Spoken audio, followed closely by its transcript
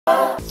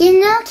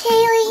You know,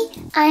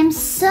 Kaylee, I'm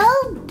so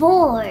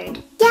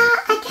bored. Yeah,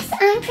 I guess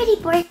I'm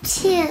pretty bored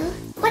too.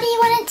 What do you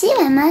want to do,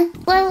 Emma?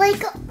 Well,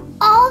 like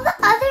all the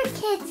other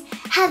kids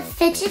have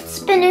fidget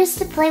spinners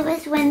to play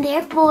with when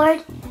they're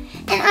bored,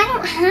 and I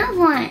don't have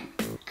one.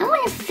 I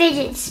want a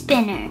fidget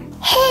spinner.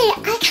 Hey,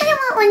 I kind of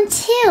want one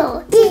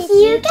too. Did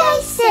you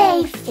guys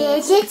say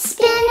fidget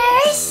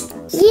spinners?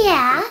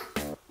 Yeah.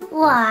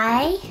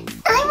 Why?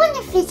 I want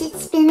a fidget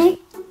spinner.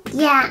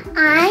 Yeah,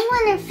 I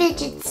want a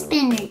fidget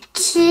spinner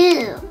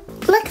too.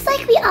 Looks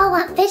like we all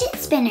want fidget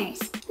spinners.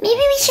 Maybe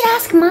we should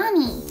ask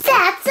Mommy.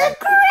 That's a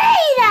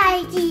great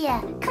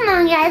idea. Come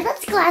on, guys,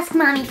 let's go ask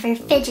Mommy for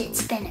fidget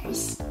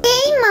spinners.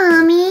 Hey,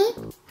 Mommy.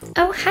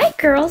 Oh, hi,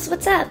 girls.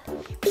 What's up?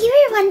 We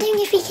were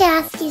wondering if we could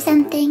ask you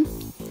something.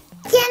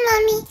 Yeah,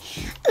 Mommy,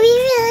 we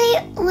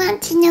really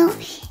want to know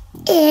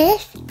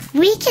if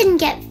we can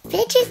get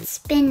fidget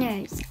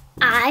spinners.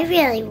 I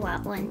really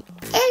want one.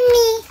 And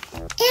me.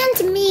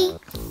 And me.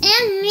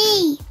 And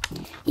me.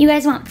 You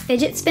guys want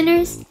fidget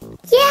spinners?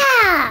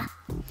 Yeah.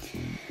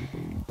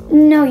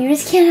 No, you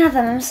just can't have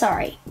them. I'm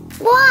sorry.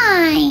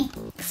 Why?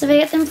 So if I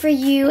get them for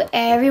you,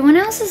 everyone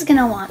else is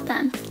gonna want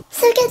them.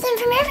 So get them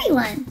from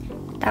everyone.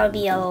 That would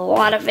be a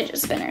lot of fidget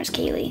spinners,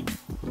 Kaylee.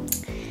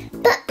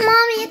 But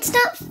Mommy, it's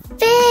not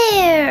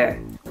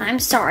fair. I'm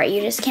sorry,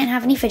 you just can't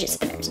have any fidget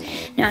spinners.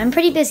 Now, I'm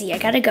pretty busy. I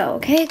gotta go,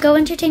 okay? Go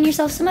entertain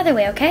yourself some other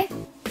way, okay?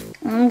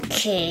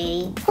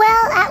 Okay.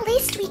 Well, at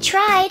least we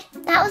tried.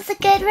 That was a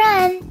good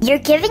run. You're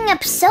giving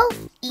up so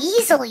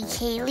easily,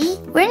 Kaylee.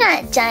 We're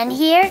not done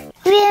here.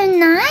 We're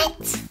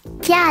not?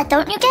 Yeah,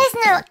 don't you guys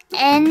know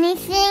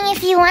anything?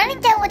 If you want to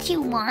get what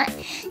you want,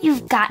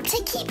 you've got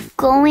to keep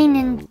going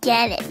and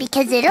get it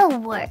because it'll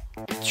work.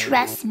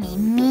 Trust me,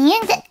 me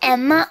and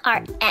Emma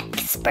are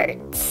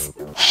experts.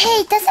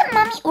 Hey, doesn't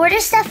Mommy order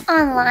stuff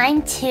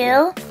online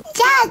too?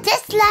 Yeah,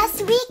 just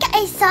last week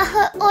I saw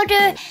her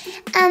order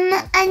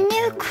a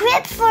new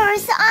crib for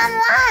us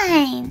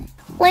online.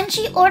 When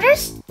she orders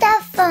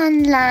stuff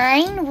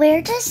online,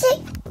 where does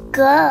it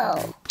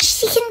go?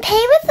 She can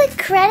pay with a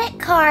credit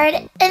card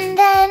and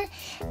then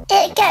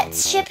it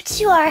gets shipped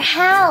to our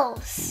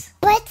house.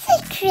 What's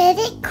a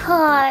credit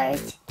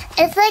card?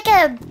 It's like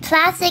a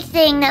plastic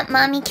thing that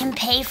Mommy can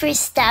pay for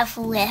stuff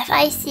with.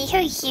 I see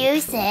her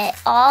use it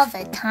all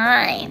the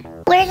time.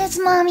 Where does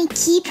Mommy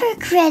keep her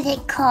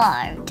credit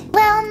card?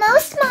 Well,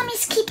 most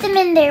mommies keep them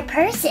in their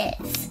purses.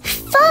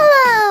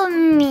 Follow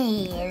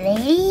me,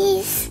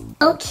 ladies.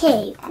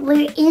 Okay,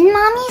 we're in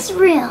Mommy's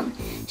room.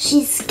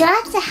 She's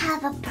got to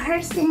have a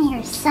purse in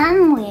here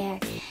somewhere.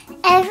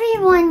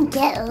 Everyone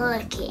get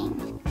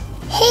looking.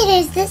 Hey,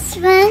 there's this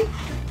one.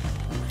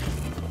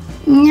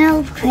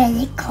 No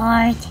credit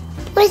card.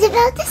 What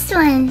about this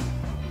one?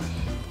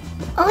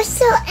 Oh,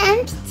 so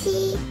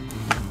empty.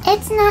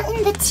 It's not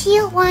in the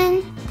teal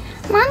one.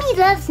 Mommy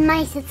loves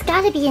mice. It's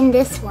got to be in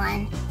this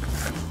one.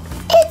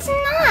 It's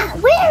not.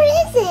 Where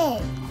is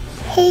it?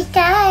 Hey,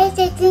 guys,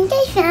 I think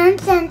I found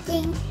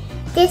something.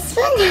 This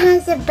one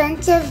has a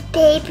bunch of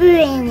paper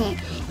in it.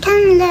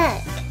 Come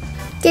look.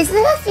 This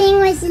little thing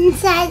was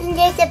inside and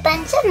there's a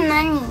bunch of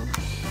money.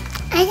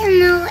 I don't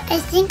know. I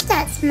think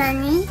that's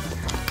money.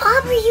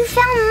 Aubrey, you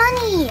found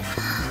money.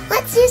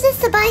 Let's use this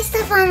to buy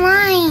stuff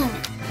online.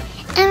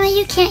 Emma,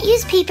 you can't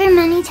use paper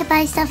money to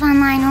buy stuff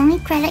online. Only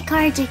credit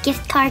cards or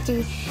gift cards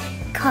or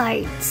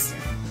cards.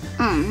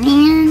 Oh,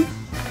 man.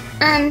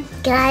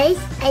 Guys,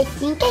 I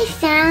think I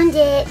found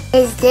it.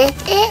 Is this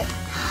it?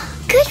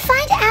 Good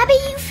find, Abby.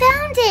 You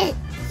found it.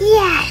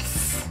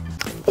 Yes.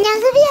 Now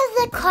that we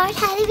have the card,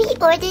 how do we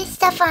order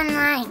stuff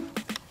online?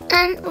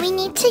 We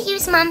need to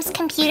use Mom's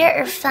computer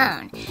or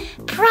phone.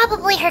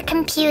 Probably her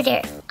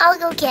computer. I'll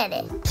go get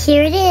it.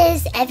 Here it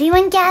is.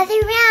 Everyone gather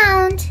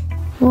round.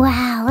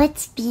 Wow,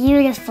 it's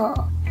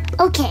beautiful.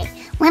 Okay,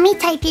 let me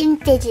type in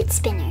fidget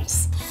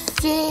spinners.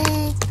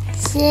 Fidget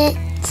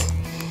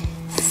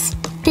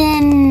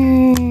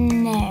spinners.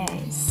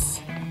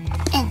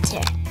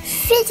 Enter.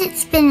 Fidget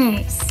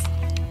spinners.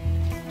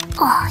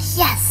 Oh,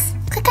 yes.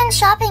 Click on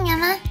shopping,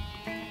 Emma.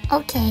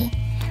 Okay,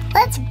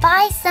 let's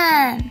buy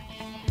some.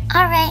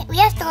 Alright, we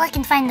have to look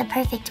and find the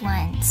perfect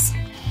ones.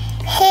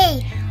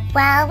 Hey,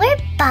 while we're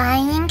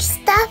buying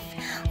stuff,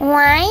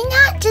 why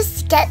not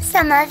just get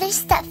some other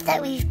stuff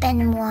that we've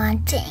been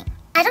wanting?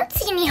 I don't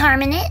see any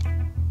harm in it.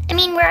 I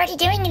mean, we're already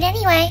doing it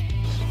anyway.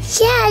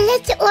 Yeah,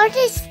 let's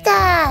order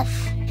stuff.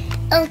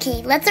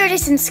 Okay, let's order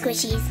some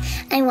squishies.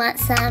 I want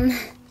some.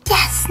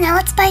 Yes, now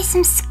let's buy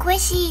some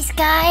squishies,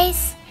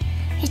 guys.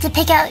 We have to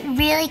pick out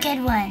really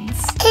good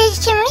ones. Hey,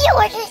 can we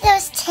order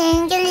those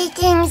tangly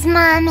things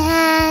Mom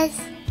has?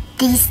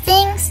 These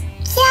things?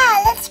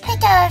 Yeah, let's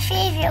pick our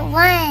favorite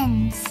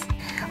ones.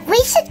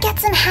 We should get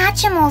some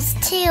Hatchimals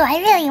too. I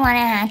really want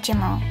a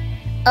Hatchimal.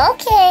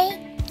 Okay.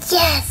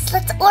 Yes,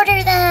 let's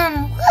order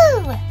them.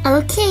 Woo!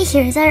 Okay,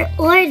 here's our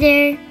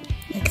order.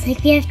 Looks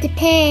like we have to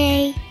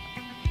pay.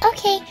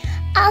 Okay,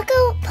 I'll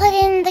go put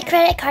in the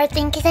credit card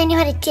thing because I know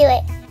how to do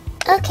it.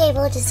 Okay,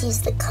 we'll just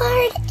use the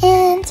card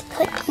and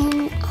put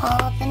in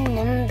all the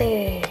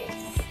numbers.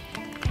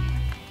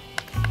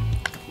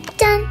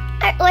 Done.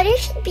 Our order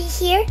should be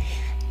here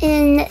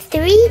in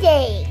 3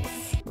 days.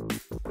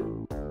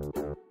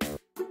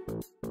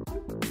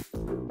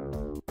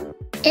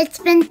 It's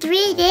been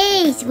 3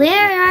 days.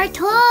 Where are our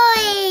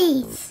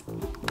toys?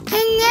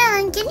 And now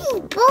I'm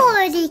getting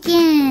bored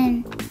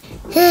again.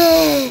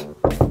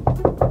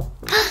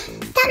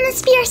 That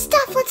must be our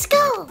stuff. Let's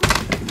go.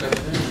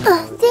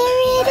 Oh,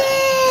 there it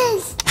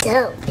is.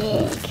 So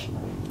big.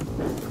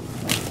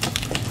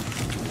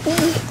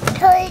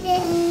 Put it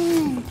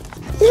in.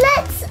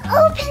 Let's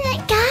open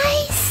it,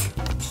 guys.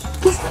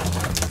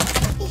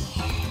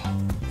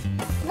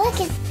 Look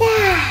at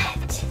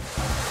that.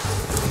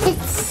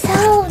 It's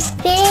so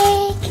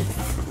big.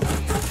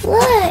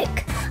 Look,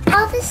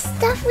 all the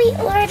stuff we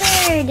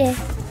ordered.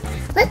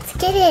 Let's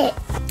get it.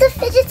 The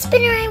fidget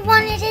spinner I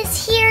wanted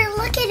is here.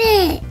 Look at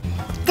it.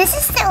 This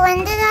is the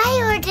one that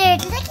I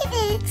ordered. Look at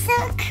it. It's so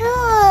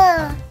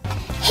cool.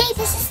 Hey,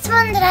 this is the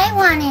one that I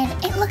wanted.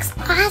 It looks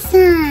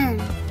awesome.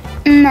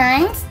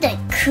 Mine's the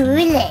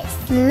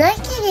coolest. Look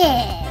at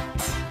it.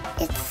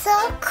 It's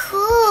so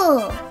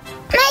cool.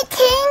 My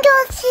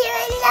Tangles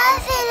here. I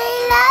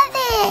love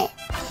it.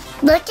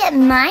 Look at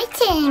my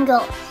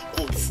Tangle.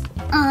 It's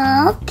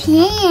all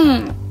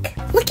pink.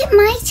 Look at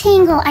my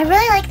Tangle. I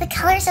really like the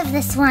colors of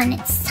this one.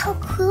 It's so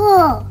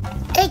cool.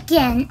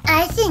 Again,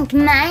 I think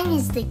mine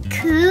is the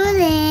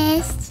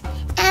coolest.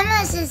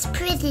 Emma's is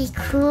pretty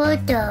cool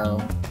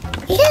though.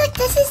 Look,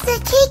 this is the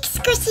cake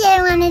squishy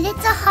I wanted.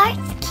 It's a heart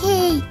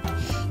cake.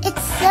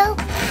 It's so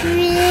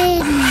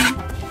pretty.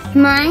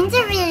 Mine's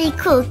a really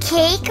cool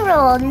cake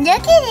roll.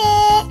 Look at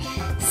it.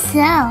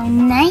 So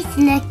nice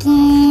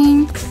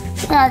looking.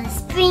 All the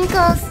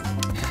sprinkles.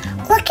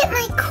 Look at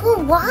my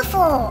cool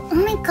waffle. Oh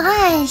my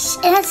gosh.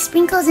 It has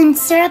sprinkles and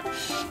syrup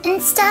and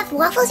stuff.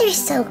 Waffles are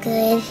so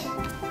good.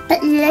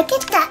 But look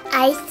at that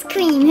ice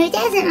cream. Who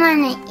doesn't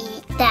want to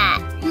eat that?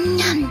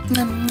 Nom,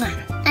 nom, nom.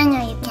 I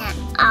know you can't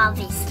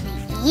obviously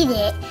eat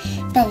it,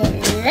 but it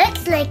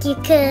looks like you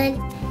could.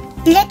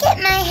 Look at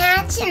my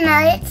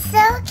Hatchimal. It's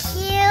so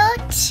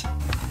cute.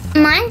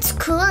 Mine's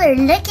cooler.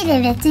 Look at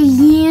it. It's a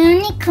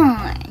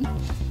unicorn.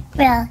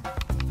 Well,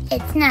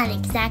 it's not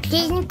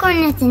exactly a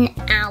unicorn. It's an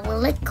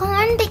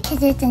owlicorn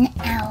because it's an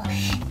owl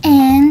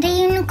and a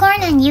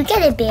unicorn, and you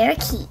get a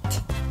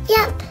parakeet.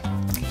 Yep.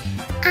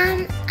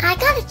 I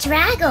got a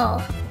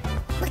Draggle.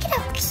 Look at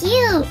how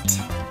cute.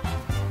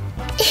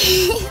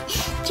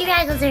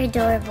 Draggles are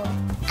adorable.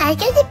 I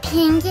got a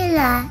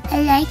Pangula.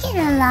 I like it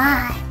a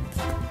lot.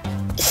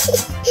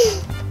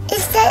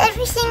 Is that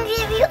everything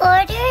that we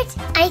ordered?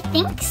 I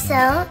think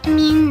so. I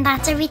mean,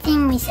 that's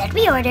everything we said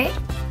we ordered.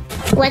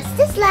 What's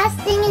this last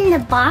thing in the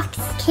box,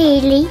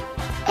 Kaylee?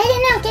 I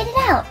don't know. Get it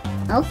out.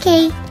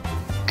 Okay.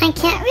 I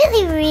can't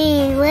really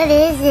read. What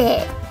is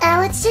it?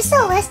 Oh, it's just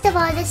a list of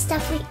all the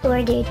stuff we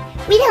ordered.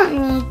 We don't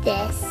need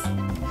this.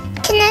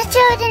 Can I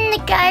throw it in the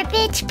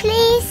garbage,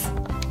 please?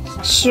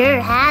 Sure,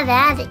 have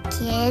at it,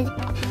 kid.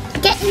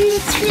 Get in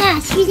the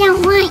trash. We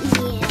don't want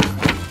you.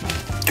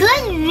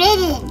 Good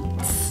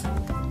riddance.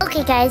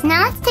 Okay, guys,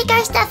 now let's take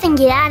our stuff and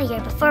get out of here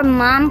before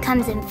Mom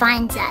comes and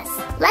finds us.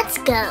 Let's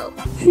go.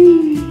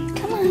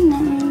 Come on,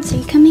 Nose. Are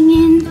you coming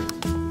in?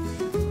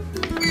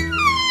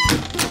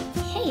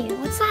 Hey,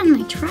 what's that in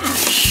my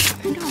trash?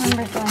 I don't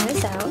remember throwing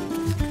this out.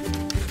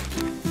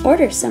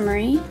 Order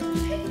summary.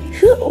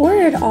 Who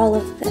ordered all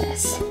of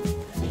this?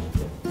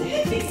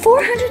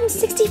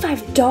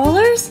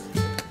 $465?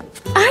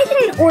 I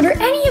didn't order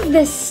any of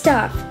this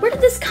stuff. Where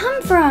did this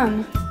come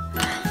from?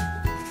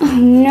 Oh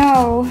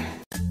no.